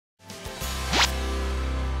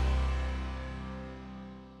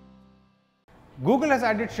Google has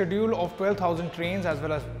added schedule of 12,000 trains as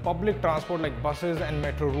well as public transport like buses and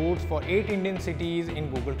metro routes for 8 Indian cities in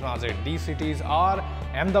Google Transit. These cities are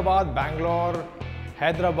Ahmedabad, Bangalore,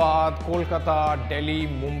 Hyderabad, Kolkata, Delhi,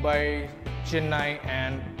 Mumbai, Chennai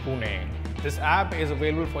and Pune. This app is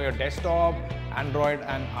available for your desktop, Android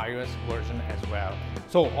and iOS version as well.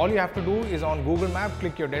 So all you have to do is on Google Maps,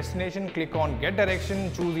 click your destination, click on get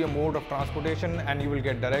direction, choose your mode of transportation and you will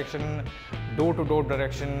get direction, door-to-door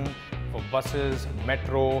direction for buses,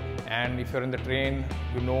 metro, and if you're in the train,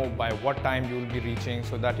 you know by what time you will be reaching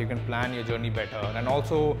so that you can plan your journey better and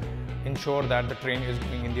also ensure that the train is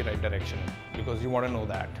going in the right direction because you want to know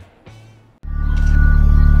that.